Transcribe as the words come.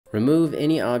Remove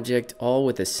any object all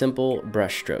with a simple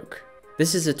brush stroke.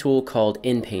 This is a tool called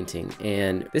inpainting,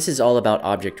 and this is all about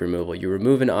object removal. You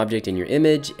remove an object in your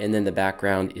image, and then the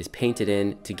background is painted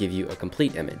in to give you a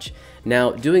complete image.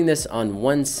 Now, doing this on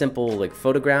one simple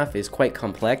photograph is quite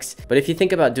complex, but if you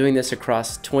think about doing this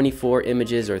across 24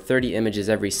 images or 30 images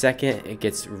every second, it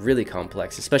gets really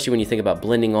complex, especially when you think about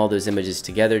blending all those images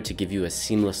together to give you a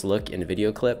seamless look in a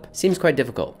video clip. Seems quite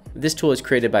difficult. This tool is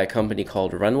created by a company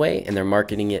called Runway, and they're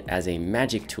marketing it as a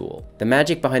magic tool. The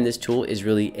magic behind this tool is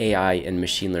really AI and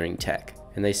machine learning tech.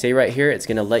 And they say right here, it's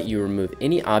gonna let you remove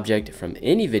any object from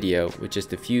any video with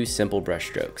just a few simple brush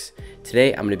strokes.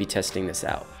 Today, I'm gonna be testing this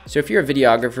out. So if you're a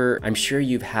videographer, I'm sure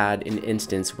you've had an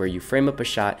instance where you frame up a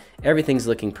shot, everything's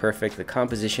looking perfect, the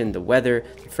composition, the weather,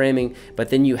 the framing, but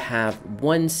then you have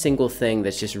one single thing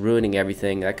that's just ruining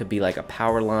everything. That could be like a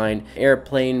power line,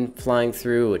 airplane flying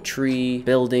through, a tree,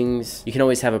 buildings. You can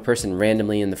always have a person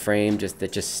randomly in the frame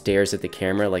that just stares at the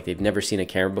camera like they've never seen a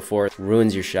camera before,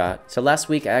 ruins your shot. So last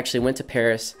week I actually went to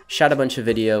Paris, shot a bunch of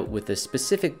video with the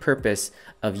specific purpose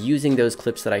of using those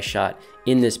clips that I shot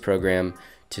in this program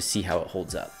to see how it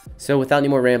holds up. So without any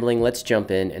more rambling, let's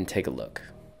jump in and take a look.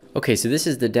 Okay, so this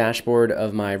is the dashboard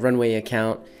of my Runway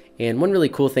account. And one really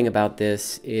cool thing about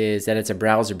this is that it's a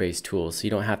browser-based tool, so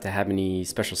you don't have to have any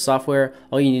special software.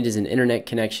 All you need is an internet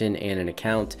connection and an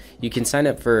account. You can sign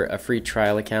up for a free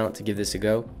trial account to give this a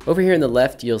go. Over here on the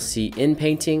left, you'll see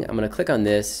inpainting. I'm gonna click on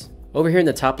this. Over here in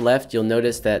the top left, you'll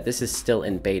notice that this is still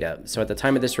in beta. So at the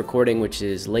time of this recording, which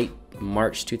is late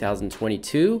March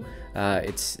 2022,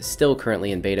 it's still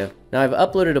currently in beta. Now I've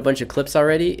uploaded a bunch of clips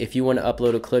already. If you want to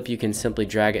upload a clip, you can simply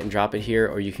drag it and drop it here,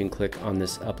 or you can click on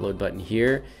this upload button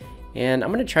here. And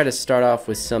I'm going to try to start off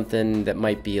with something that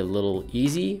might be a little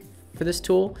easy for this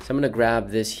tool. So I'm going to grab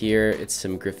this here. It's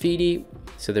some graffiti.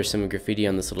 So there's some graffiti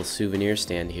on this little souvenir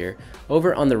stand here.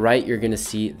 Over on the right, you're going to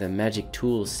see the magic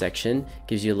tools section.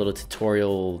 Gives you a little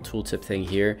tutorial tooltip thing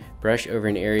here. Brush over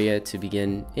an area to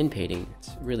begin inpainting.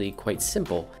 It's really quite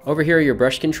simple. Over here are your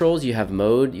brush controls. You have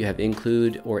mode, you have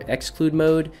include or exclude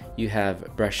mode. You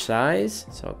have brush size.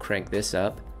 So I'll crank this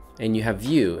up. And you have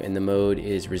view, and the mode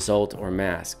is result or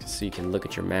mask, so you can look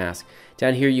at your mask.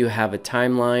 Down here you have a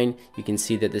timeline. You can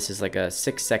see that this is like a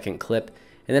 6-second clip.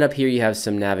 And then up here you have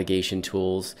some navigation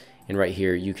tools, and right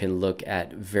here you can look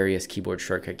at various keyboard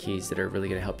shortcut keys that are really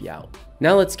gonna help you out.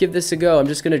 Now let's give this a go. I'm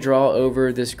just gonna draw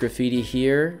over this graffiti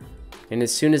here, and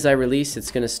as soon as I release, it's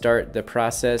gonna start the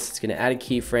process. It's gonna add a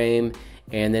keyframe,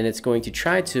 and then it's going to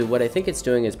try to, what I think it's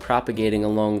doing is propagating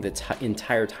along the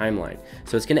entire timeline.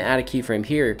 So it's gonna add a keyframe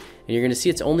here, and you're gonna see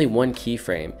it's only one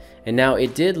keyframe. And now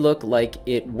it did look like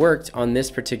it worked on this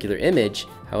particular image.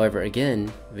 However, again,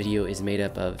 video is made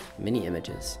up of many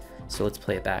images. So let's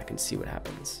play it back and see what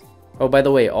happens. Oh, by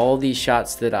the way, all these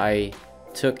shots that I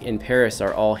took in Paris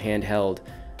are all handheld.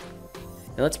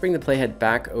 Now let's bring the playhead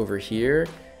back over here,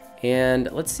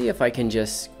 and let's see if I can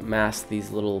just mask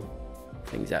these little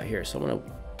things out here. So I'm gonna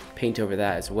paint over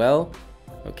that as well.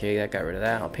 Okay, that got rid of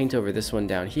that. I'll paint over this one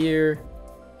down here.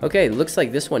 Okay, looks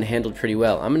like this one handled pretty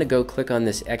well. I'm gonna go click on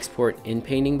this export in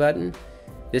painting button.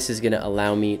 This is gonna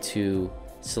allow me to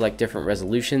select different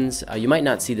resolutions. You might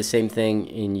not see the same thing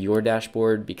in your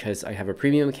dashboard because I have a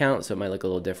premium account, so it might look a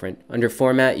little different. Under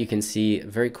format, you can see,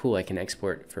 very cool, I can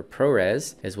export for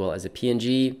ProRes as well as a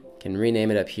PNG. Can rename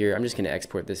it up here. I'm just gonna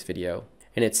export this video.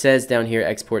 And it says down here,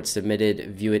 export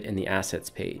submitted, view it in the assets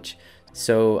page.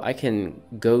 So I can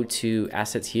go to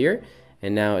assets here.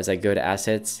 And now as I go to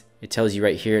assets, it tells you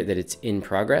right here that it's in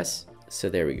progress. So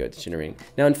there we go, it's generating.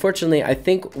 Now, unfortunately, I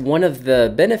think one of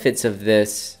the benefits of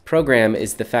this program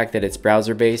is the fact that it's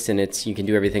browser-based and you can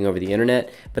do everything over the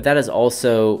internet. But that is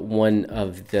also one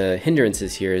of the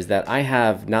hindrances here, is that I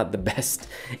have not the best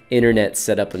internet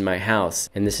set up in my house.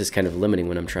 And this is kind of limiting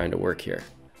when I'm trying to work here.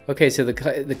 Okay, so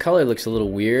the color looks a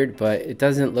little weird, but it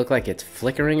doesn't look like it's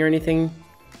flickering or anything.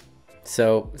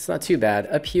 So it's not too bad.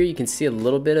 Up here you can see a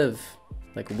little bit of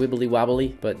like wibbly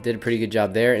wobbly, but did a pretty good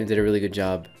job there and did a really good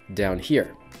job down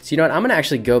here. So you know what, I'm gonna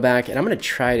actually go back and I'm gonna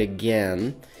try it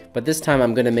again, but this time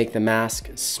I'm gonna make the mask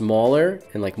smaller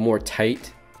and like more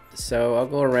tight. So I'll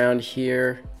go around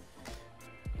here,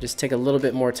 just take a little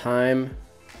bit more time.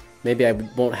 Maybe I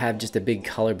won't have just a big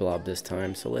color blob this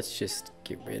time. So let's just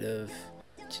get rid of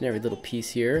each and every little piece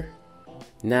here.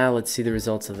 Now let's see the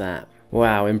results of that.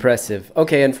 Wow, impressive.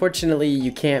 Okay, unfortunately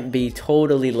you can't be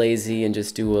totally lazy and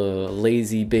just do a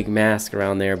lazy big mask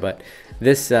around there, but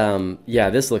this, yeah,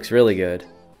 this looks really good.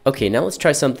 Okay, now let's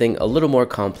try something a little more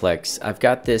complex. I've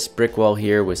got this brick wall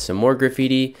here with some more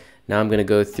graffiti. Now I'm gonna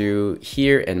go through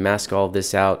here and mask all of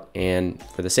this out, and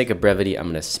for the sake of brevity, I'm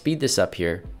gonna speed this up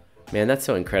here. Man, that's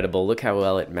so incredible. Look how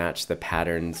well it matched the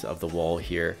patterns of the wall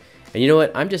here. And you know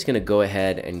what? I'm just gonna go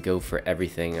ahead and go for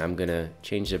everything. I'm gonna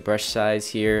change the brush size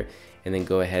here and then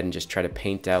go ahead and just try to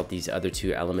paint out these other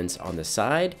two elements on the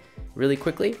side really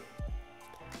quickly.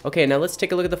 Okay, now let's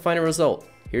take a look at the final result.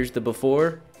 Here's the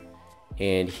before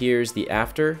and here's the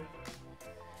after.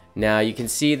 Now you can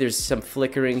see there's some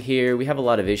flickering here. We have a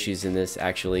lot of issues in this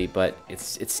actually, but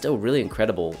it's still really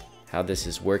incredible how this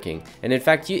is working. And in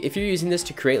fact, if you're using this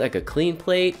to create like a clean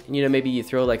plate, you know, maybe you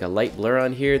throw like a light blur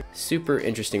on here, super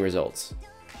interesting results.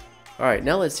 All right,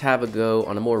 now let's have a go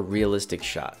on a more realistic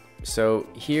shot. So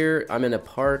here I'm in a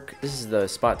park. This is the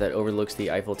spot that overlooks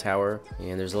the Eiffel Tower,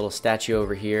 and there's a little statue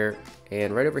over here.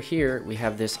 And right over here, we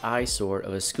have this eyesore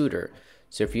of a scooter.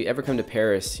 So if you ever come to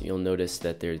Paris, you'll notice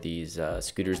that there are these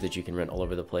scooters that you can rent all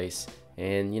over the place.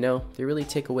 And you know, they really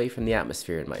take away from the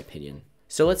atmosphere in my opinion.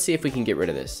 So let's see if we can get rid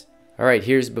of this. All right,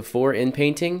 here's before in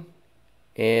painting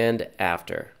and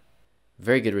after.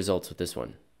 Very good results with this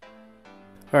one.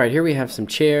 All right, here we have some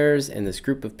chairs and this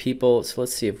group of people. So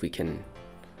let's see if we can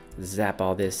zap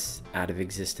all this out of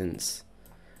existence.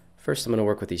 First, I'm gonna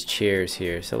work with these chairs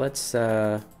here. So let's,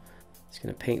 just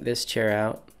gonna paint this chair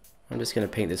out. I'm just gonna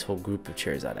paint this whole group of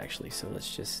chairs out actually. So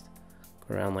let's just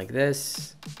go around like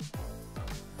this.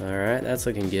 All right, that's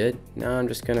looking good. Now I'm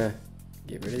just gonna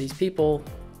get rid of these people.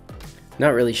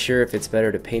 Not really sure if it's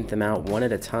better to paint them out one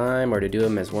at a time or to do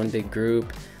them as one big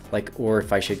group, or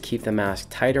if I should keep the mask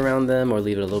tight around them or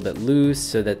leave it a little bit loose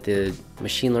so that the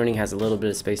machine learning has a little bit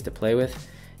of space to play with.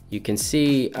 You can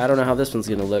see, I don't know how this one's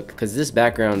gonna look because this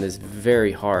background is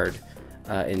very hard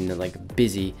and like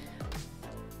busy.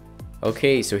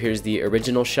 Okay, so here's the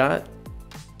original shot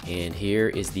and here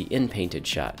is the in-painted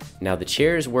shot. Now the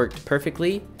chairs worked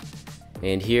perfectly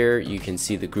and here you can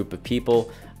see the group of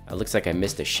people. It looks like I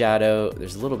missed a shadow.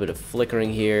 There's a little bit of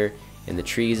flickering here and the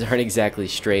trees aren't exactly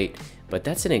straight, but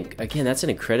that's an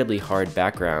incredibly hard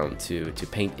background to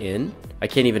paint in. I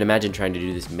can't even imagine trying to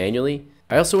do this manually.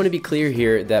 I also want to be clear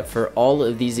here that for all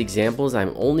of these examples,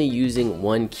 I'm only using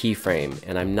one keyframe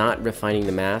and I'm not refining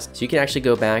the mask. So you can actually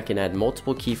go back and add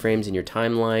multiple keyframes in your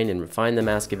timeline and refine the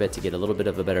mask a bit to get a little bit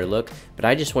of a better look. But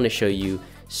I just want to show you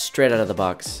straight out of the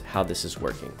box how this is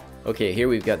working. Okay, here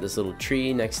we've got this little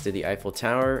tree next to the Eiffel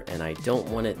Tower and I don't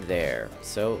want it there.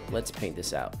 So let's paint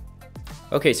this out.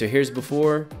 Okay, so here's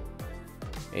before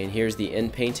and here's the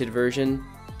in-painted version.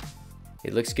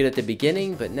 It looks good at the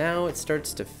beginning, but now it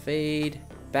starts to fade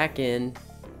back in.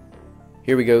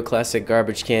 Here we go, classic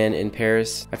garbage can in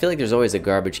Paris. I feel like there's always a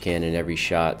garbage can in every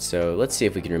shot, so let's see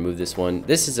if we can remove this one.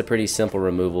 This is a pretty simple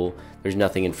removal. There's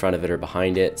nothing in front of it or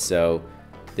behind it, so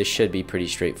this should be pretty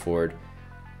straightforward.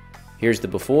 Here's the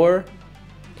before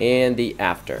and the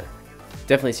after.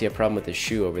 Definitely see a problem with the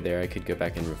shoe over there. I could go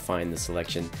back and refine the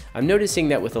selection. I'm noticing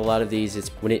that with a lot of these, it's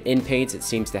when it in-paints, it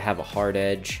seems to have a hard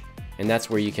edge, and that's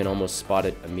where you can almost spot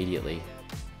it immediately.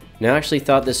 Now I actually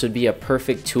thought this would be a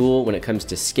perfect tool when it comes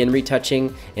to skin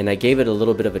retouching, and I gave it a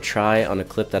little bit of a try on a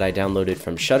clip that I downloaded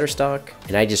from Shutterstock,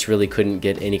 and I just really couldn't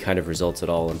get any kind of results at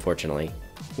all, unfortunately.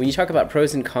 When you talk about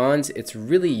pros and cons, it's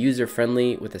really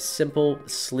user-friendly with a simple,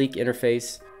 sleek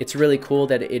interface. It's really cool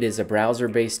that it is a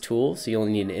browser-based tool, so you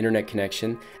only need an internet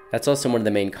connection. That's also one of the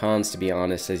main cons, to be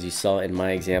honest, as you saw in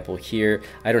my example here.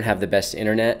 I don't have the best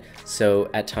internet,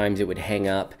 so at times it would hang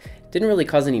up. Didn't really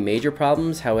cause any major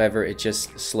problems, however, it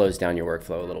just slows down your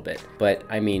workflow a little bit. But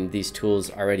I mean, these tools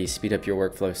already speed up your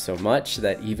workflow so much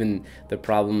that even the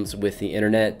problems with the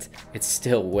internet, it's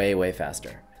still way, way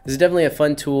faster. This is definitely a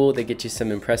fun tool that gets you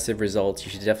some impressive results.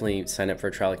 You should definitely sign up for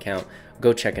a trial account.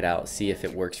 Go check it out, see if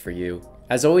it works for you.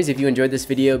 As always, if you enjoyed this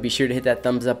video, be sure to hit that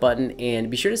thumbs up button and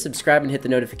be sure to subscribe and hit the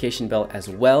notification bell as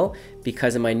well,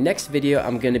 because in my next video,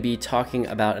 I'm going to be talking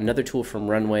about another tool from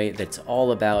Runway that's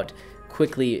all about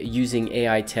quickly using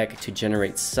AI tech to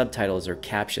generate subtitles or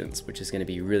captions, which is going to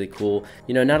be really cool.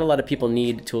 You know, not a lot of people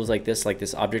need tools like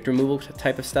this object removal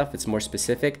type of stuff. It's more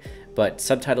specific, but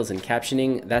subtitles and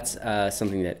captioning, that's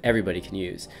something that everybody can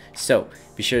use. So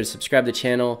be sure to subscribe to the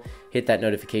channel, hit that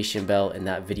notification bell, and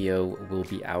that video will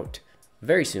be out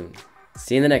very soon.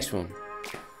 See you in the next one.